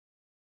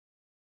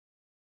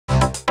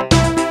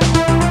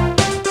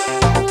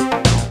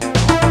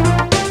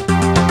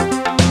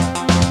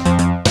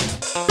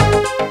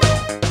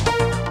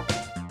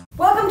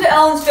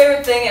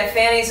thing at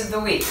Fanny's of the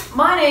Week.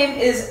 My name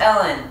is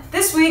Ellen.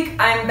 This week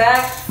I'm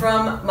back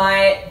from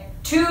my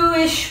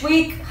 2-ish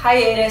week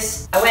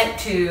hiatus. I went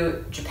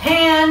to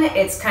Japan.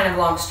 It's kind of a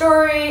long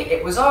story.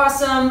 It was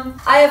awesome.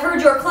 I have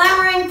heard you're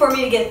clamoring for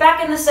me to get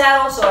back in the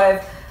saddle, so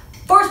I've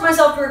forced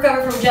myself to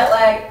recover from jet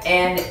lag,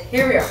 and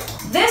here we are.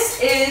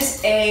 This is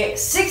a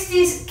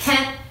 60s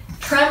Kent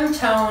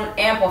Trem-Tone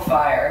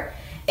amplifier,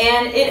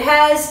 and it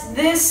has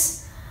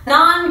this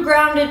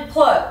non-grounded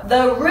plug.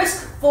 The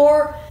risk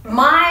for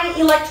my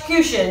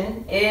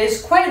electrocution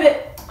is quite a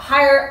bit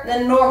higher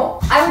than normal.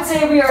 I would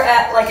say we are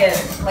at like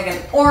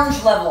an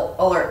orange level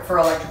alert for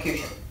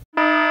electrocution.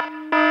 Kent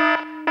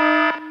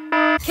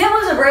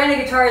was a brand of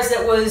guitars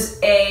that was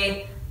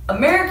a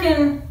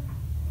American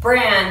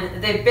brand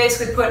that they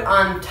basically put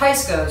on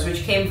Tyscos,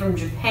 which came from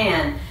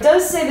Japan. It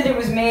does say that it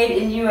was made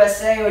in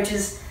USA, which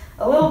is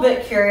a little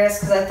bit curious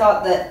because I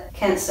thought that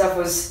Kent stuff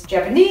was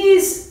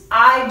Japanese.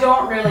 I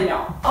don't really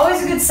know.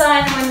 Always a good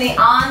sign when the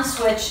on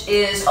switch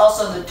is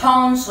also the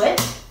tone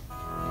switch.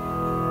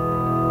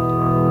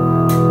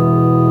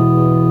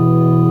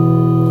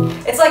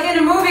 It's like in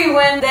a movie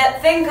when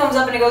that thing comes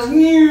up and it goes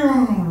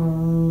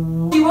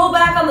meow. You roll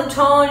back on the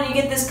tone and you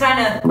get this kind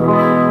of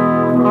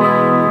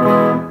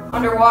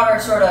underwater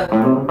sort of.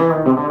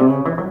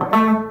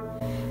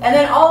 And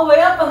then all the way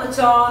up on the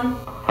tone.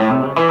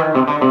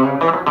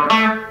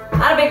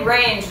 Not a big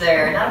range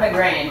there, not a big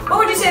range. What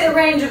would you say the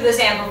range of this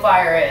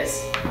amplifier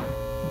is?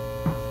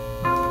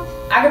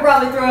 I could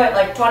probably throw it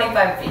like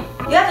 25 feet.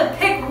 You have to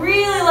pick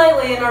really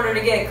lightly in order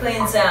to get a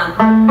clean sound.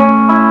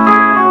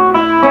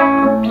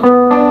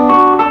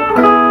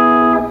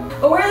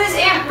 But where this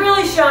amp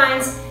really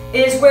shines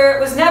is where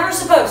it was never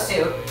supposed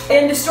to,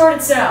 in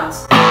distorted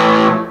sounds.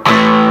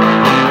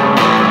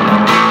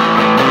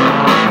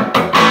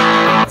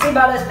 It's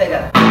about as big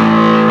up.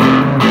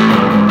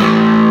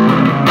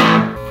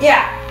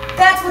 Yeah.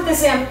 That's what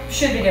this amp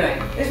should be doing.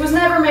 This was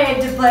never made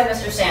to play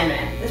Mr.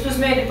 Sandman. This was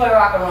made to play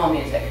rock and roll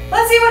music.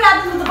 Let's see what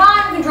happens with the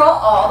volume control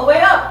all the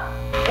way up.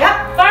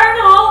 Yep, fire in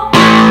the hole.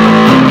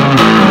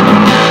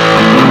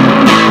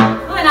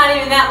 Really not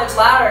even that much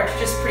louder, it's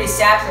just pretty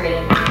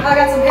saturated. Oh, I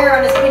got some hair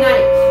on this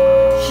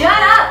P90.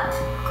 Shut up!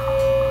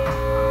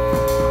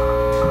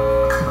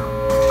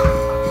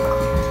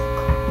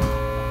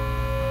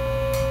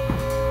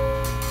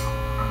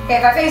 Okay,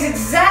 if I face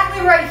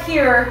exactly right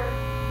here,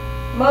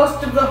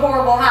 most of the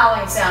horrible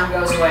howling sound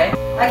goes away.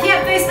 I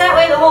can't face that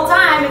way the whole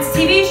time, it's a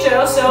TV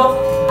show, so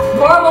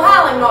horrible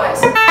howling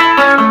noise.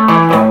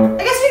 I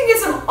guess you can get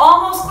some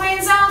almost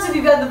clean sounds if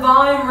you've got the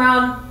volume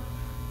around,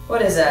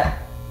 what is that,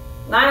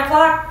 9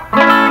 o'clock?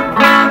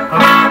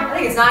 I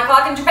think it's 9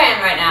 o'clock in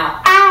Japan right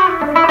now.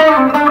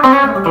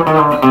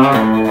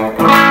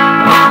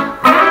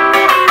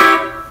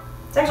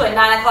 It's actually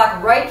 9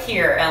 o'clock right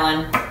here,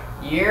 Ellen.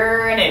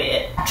 You're an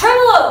idiot.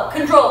 Tremolo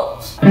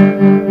controls.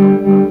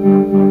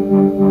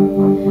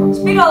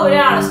 Speed all the way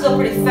down is still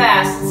pretty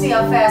fast. Let's see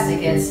how fast it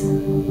gets.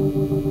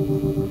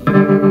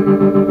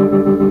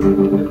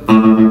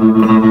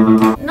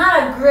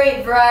 Not a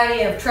great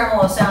variety of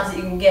tremolo sounds that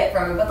you can get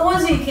from it, but the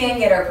ones that you can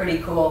get are pretty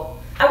cool.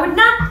 I would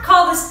not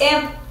call this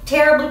amp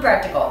terribly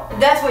practical.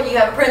 That's what you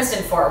have a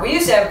Princeton for. We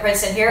used to have a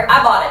Princeton here.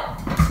 I bought it.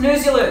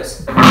 Snooze, you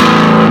lose.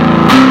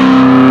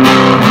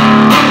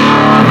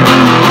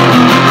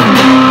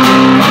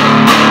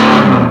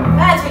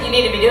 That's what you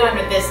need to be doing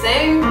with this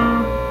thing.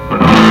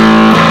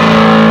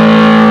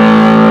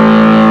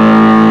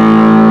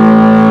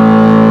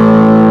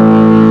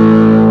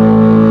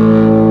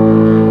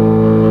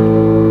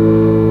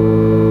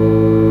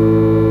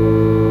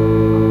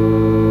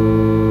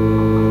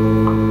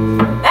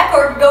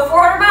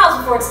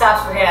 It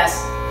stops for gas.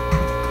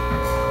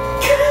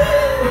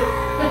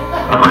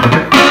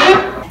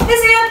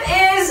 This amp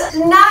is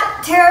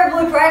not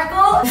terribly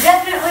practical,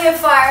 definitely a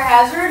fire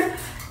hazard.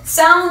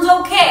 Sounds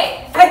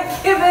okay. I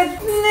give it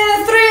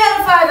 3 out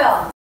of 5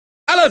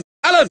 Ellen.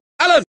 Ellen!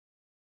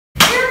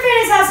 Here at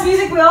Fanny's House of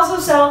Music, we also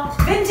sell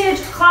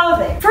vintage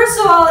clothing. First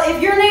of all,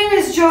 if your name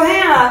is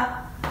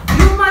Johanna,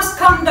 you must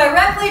come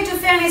directly to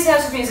Fanny's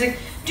House of Music.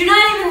 Do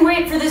not even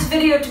wait for this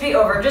video to be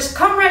over. Just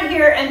come right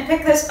here and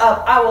pick this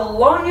up. I will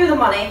loan you the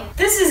money.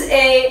 This is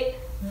a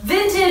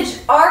vintage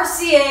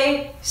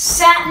RCA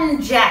satin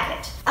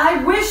jacket.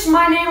 I wish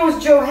my name was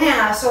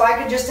Johanna so I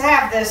could just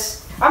have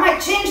this. I might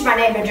change my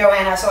name to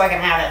Joanna so I can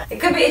have it. It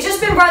could be, it's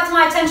just been brought to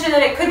my attention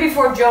that it could be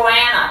for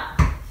Joanna.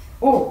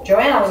 Ooh,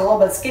 Joanna was a little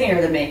bit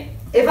skinnier than me.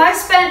 If I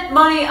spent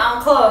money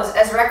on clothes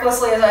as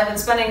recklessly as I've been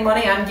spending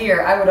money on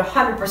gear, I would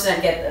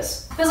 100% get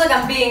this. Feels like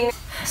I'm being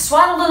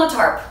swaddled in a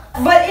tarp.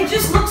 But it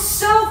just looks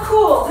so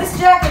cool. This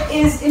jacket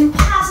is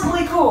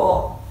impossibly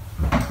cool.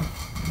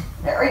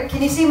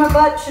 Can you see my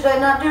butt? Should I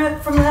not do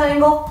it from that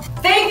angle?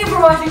 Thank you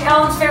for watching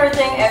Ellen's Favorite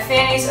Thing at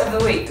Fanny's of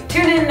the Week.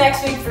 Tune in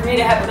next week for me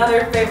to have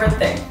another favorite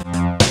thing.